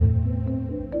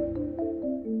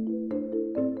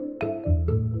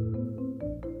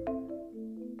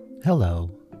Hello,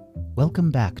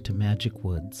 welcome back to Magic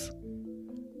Woods.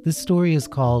 This story is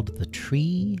called The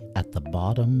Tree at the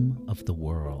Bottom of the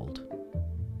World.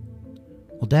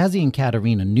 Well, Dazzy and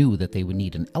Katerina knew that they would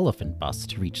need an elephant bus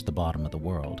to reach the bottom of the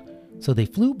world, so they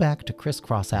flew back to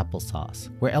Crisscross Applesauce,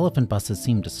 where elephant buses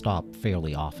seem to stop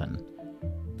fairly often.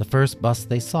 The first bus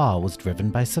they saw was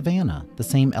driven by Savannah, the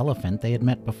same elephant they had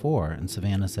met before, and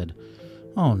Savannah said,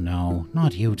 "Oh no,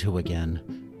 not you two again.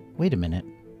 Wait a minute,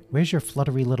 where's your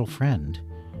fluttery little friend?"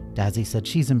 Dazzy said,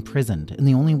 "She's imprisoned, and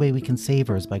the only way we can save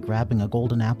her is by grabbing a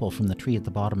golden apple from the tree at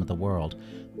the bottom of the world."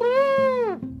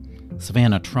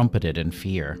 Savannah trumpeted in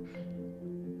fear.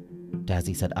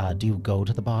 Dazzy said, "Do you go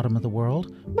to the bottom of the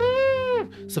world?"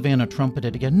 Savannah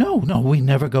trumpeted again. No, we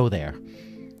never go there."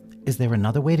 "Is there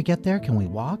another way to get there? Can we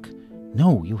walk?"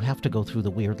 "No, you have to go through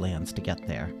the Weird Lands to get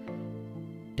there."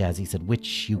 Dazzy said,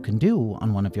 "Which you can do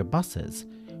on one of your buses."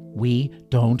 "We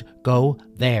don't go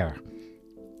there."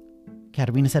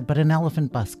 Katerina said, "But an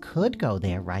elephant bus could go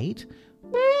there, right?"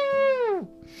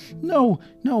 No,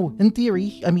 in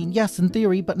theory. Yes, in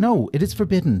theory, but no, it is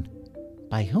forbidden."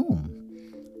 "By whom?"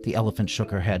 The elephant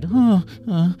shook her head.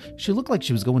 She looked like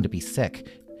she was going to be sick.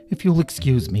 "If you'll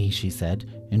excuse me," she said,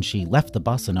 and she left the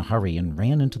bus in a hurry and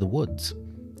ran into the woods.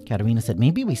 Katerina said,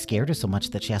 "Maybe we scared her so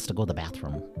much that she has to go to the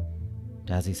bathroom."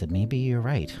 Dazzy said, "Maybe you're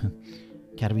right."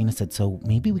 Katerina said, "So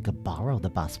maybe we could borrow the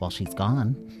bus while she's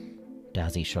gone."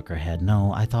 Dazzy shook her head.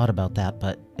 "No, I thought about that,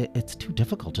 but it's too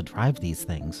difficult to drive these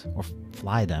things, or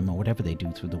fly them, or whatever they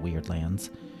do through the Weird Lands."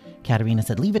 Katerina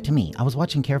said, "Leave it to me. I was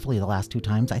watching carefully the last 2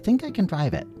 times. I think I can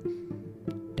drive it."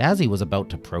 Dazzy was about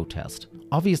to protest.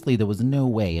 Obviously, there was no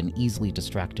way an easily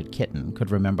distracted kitten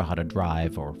could remember how to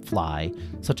drive or fly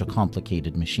such a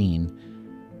complicated machine.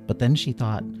 But then she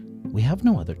thought, we have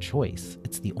no other choice.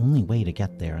 It's the only way to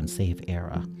get there and save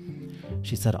Era.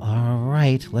 She said, "All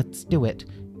right, let's do it."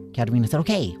 Katerina said,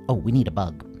 "Okay. Oh, we need a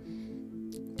bug."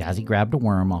 Dazzy grabbed a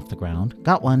worm off the ground.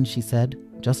 "Got one," she said,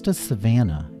 just as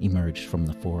Savannah emerged from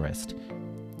the forest.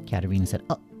 Katerina said,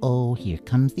 "Uh-oh, here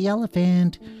comes the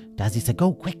elephant." Dazzy said,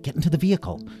 "Go, quick, get into the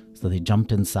vehicle." So they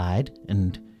jumped inside,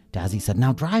 and Dazzy said,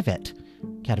 "Now drive it."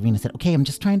 Katerina said, "Okay, I'm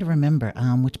just trying to remember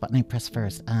which button I press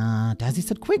first." Dazzy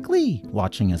said, "Quickly,"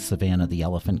 watching as Savannah the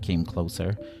elephant came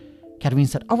closer. Katerina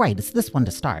said, "All right, it's this one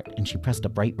to start," and she pressed a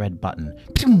bright red button.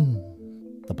 Pew!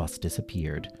 The bus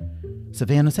disappeared.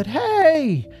 Savannah said,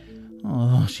 "Hey!"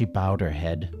 Oh, she bowed her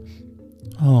head.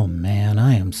 "Oh man,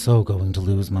 I am so going to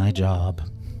lose my job."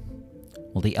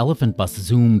 Well, the elephant bus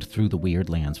zoomed through the Weird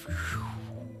Lands.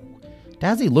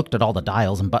 Dazzy looked at all the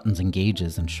dials and buttons and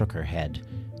gauges and shook her head.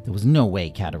 There was no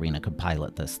way Katerina could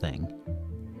pilot this thing.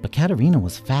 But Katerina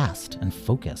was fast and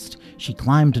focused. She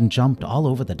climbed and jumped all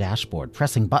over the dashboard,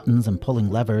 pressing buttons and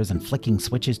pulling levers and flicking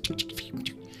switches.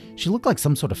 She looked like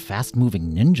some sort of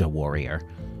fast-moving ninja warrior.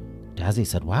 Dazzy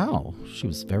said, "Wow," she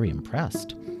was very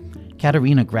impressed.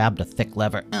 Katerina grabbed a thick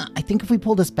lever. "I think if we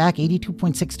pull this back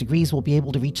 82.6 degrees, we'll be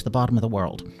able to reach the bottom of the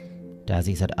world."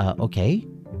 Dazzy said, "Okay,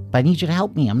 but I need you to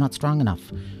help me. I'm not strong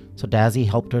enough." So Dazzy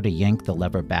helped her to yank the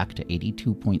lever back to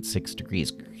 82.6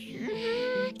 degrees.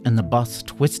 And the bus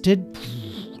twisted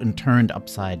and turned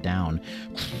upside down.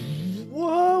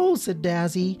 "Whoa," said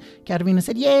Dazzy. Katerina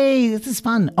said, "Yay, this is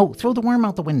fun. Oh, throw the worm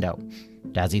out the window."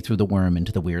 Dazzy threw the worm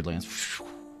into the Weird Lands.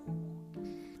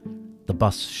 The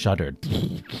bus shuddered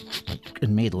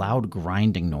and made loud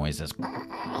grinding noises.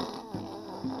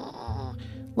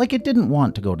 Like it didn't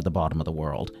want to go to the bottom of the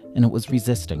world, and it was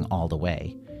resisting all the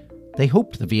way. They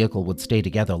hoped the vehicle would stay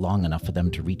together long enough for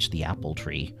them to reach the apple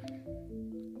tree.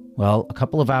 Well, a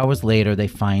couple of hours later, they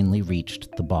finally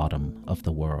reached the bottom of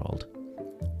the world.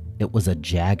 It was a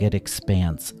jagged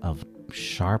expanse of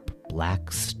sharp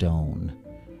black stone.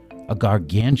 A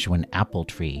gargantuan apple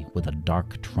tree with a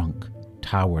dark trunk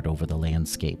towered over the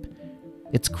landscape.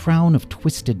 Its crown of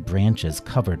twisted branches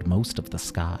covered most of the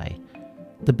sky.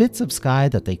 The bits of sky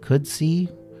that they could see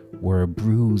were a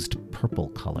bruised purple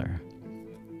color.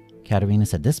 Katerina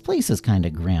said, "This place is kind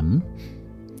of grim."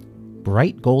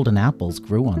 Bright golden apples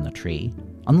grew on the tree.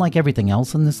 Unlike everything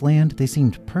else in this land, they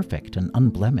seemed perfect and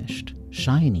unblemished,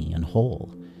 shiny and whole.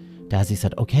 Dazzy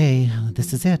said, "Okay,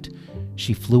 this is it."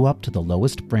 She flew up to the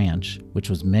lowest branch, which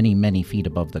was many, many feet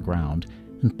above the ground,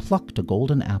 and plucked a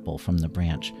golden apple from the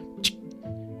branch.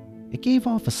 It gave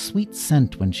off a sweet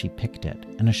scent when she picked it,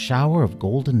 and a shower of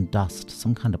golden dust,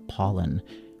 some kind of pollen,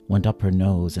 went up her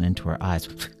nose and into her eyes.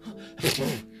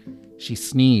 She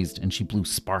sneezed, and she blew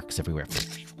sparks everywhere.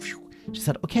 She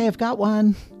said, "Okay, I've got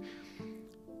one."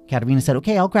 Katerina said,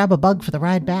 "Okay, I'll grab a bug for the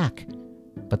ride back."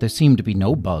 But there seemed to be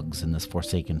no bugs in this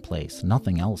forsaken place,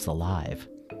 nothing else alive.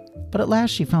 But at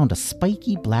last she found a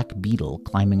spiky black beetle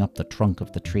climbing up the trunk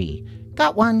of the tree.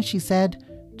 "Got one," she said,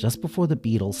 just before the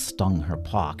beetle stung her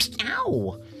paw.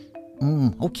 "Ow!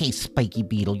 Okay, spiky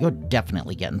beetle, you're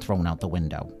definitely getting thrown out the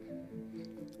window."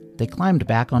 They climbed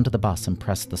back onto the bus and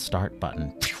pressed the start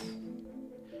button.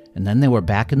 And then they were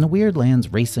back in the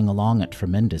Weirdlands, racing along at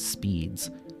tremendous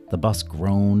speeds. The bus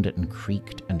groaned and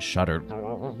creaked and shuddered.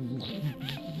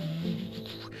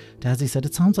 Dazzy said,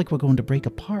 "It sounds like we're going to break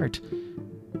apart."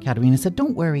 Katerina said,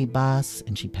 "Don't worry, bus,"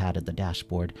 and she patted the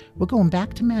dashboard. "We're going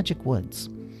back to Magic Woods."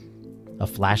 A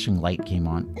flashing light came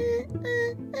on.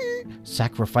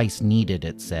 "Sacrifice needed,"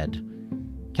 it said.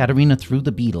 Katerina threw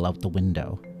the beetle out the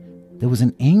window. There was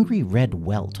an angry red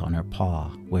welt on her paw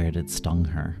where it had stung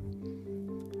her.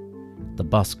 The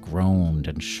bus groaned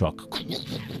and shook.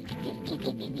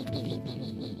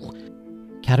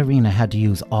 Katerina had to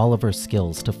use all of her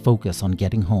skills to focus on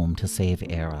getting home to save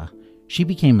Era. She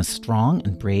became as strong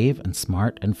and brave and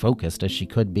smart and focused as she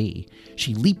could be.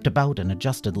 She leaped about and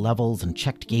adjusted levels and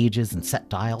checked gauges and set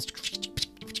dials.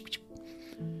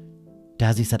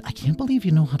 Dazzy said, "I can't believe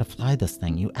you know how to fly this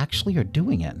thing. You actually are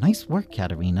doing it. Nice work,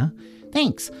 Katerina."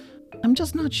 "Thanks. I'm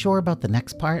just not sure about the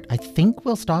next part. I think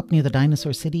we'll stop near the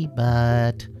dinosaur city,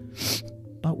 but..."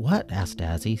 "But what?" asked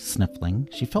Dazzy, sniffling.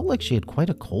 She felt like she had quite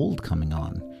a cold coming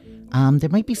on. There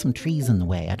might be some trees in the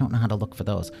way. I don't know how to look for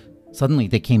those." Suddenly,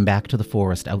 they came back to the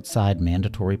forest outside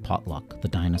Mandatory Potluck, the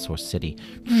dinosaur city.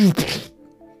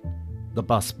 The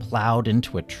bus plowed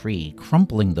into a tree,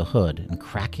 crumpling the hood and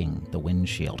cracking the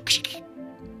windshield.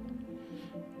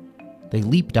 They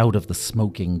leaped out of the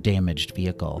smoking, damaged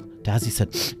vehicle. Dazzy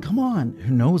said, "Come on."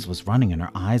 Her nose was running and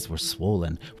her eyes were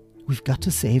swollen. "We've got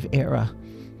to save Era."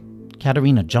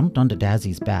 Katerina jumped onto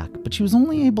Dazzy's back, but she was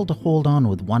only able to hold on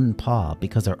with one paw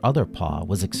because her other paw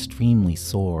was extremely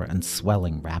sore and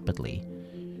swelling rapidly.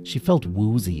 She felt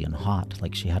woozy and hot,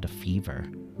 like she had a fever.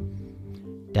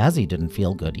 Dazzy didn't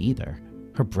feel good either.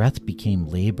 Her breath became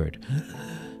labored,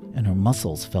 and her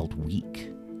muscles felt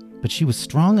weak. But she was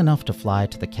strong enough to fly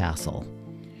to the castle.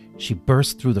 She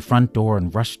burst through the front door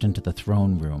and rushed into the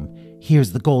throne room.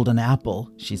 "Here's the golden apple,"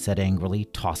 she said angrily,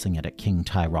 tossing it at King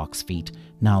Tyrock's feet.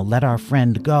 "Now let our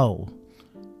friend go."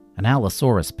 An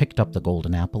Allosaurus picked up the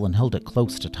golden apple and held it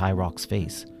close to Tyrock's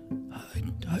face.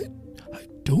 I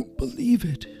don't believe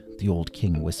it," the old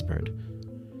king whispered.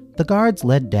 The guards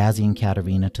led Dazzy and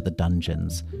Katerina to the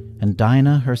dungeons, and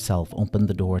Dinah herself opened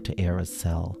the door to Era's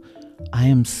cell. "I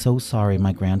am so sorry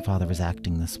my grandfather is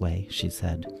acting this way," she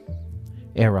said.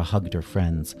 Era hugged her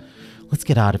friends. "Let's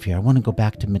get out of here. I want to go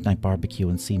back to Midnight Barbecue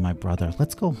and see my brother.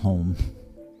 Let's go home."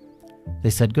 They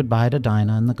said goodbye to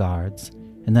Dinah and the guards,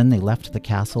 and then they left the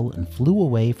castle and flew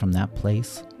away from that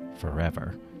place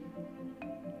forever.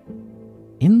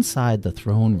 Inside the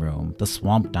throne room, the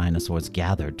swamp dinosaurs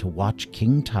gathered to watch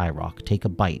King Tyrock take a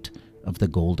bite of the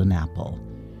golden apple.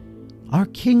 "Our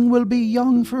king will be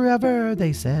young forever,"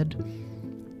 they said.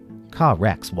 Ka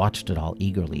Rex watched it all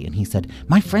eagerly, and he said,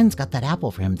 "My friends got that apple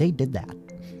for him. They did that."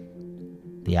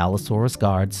 The Allosaurus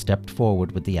guard stepped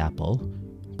forward with the apple.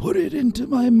 "Put it into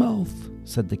my mouth,"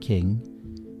 said the king.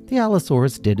 The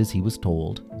Allosaurus did as he was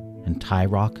told, and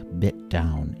Tyrock bit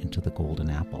down into the golden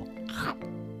apple.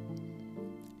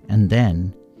 And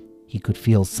then he could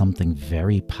feel something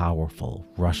very powerful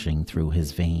rushing through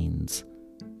his veins.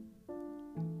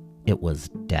 It was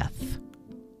death.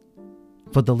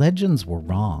 For the legends were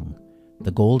wrong.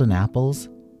 The golden apples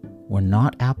were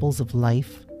not apples of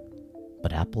life,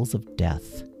 but apples of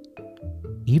death.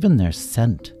 Even their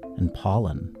scent and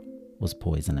pollen was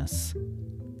poisonous.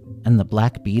 And the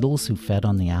black beetles who fed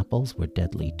on the apples were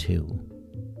deadly too.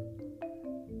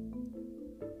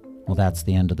 Well, that's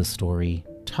the end of the story,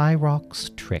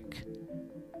 Tyrock's Trick.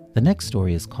 The next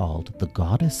story is called The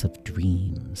Goddess of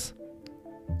Dreams.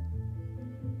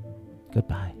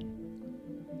 Goodbye.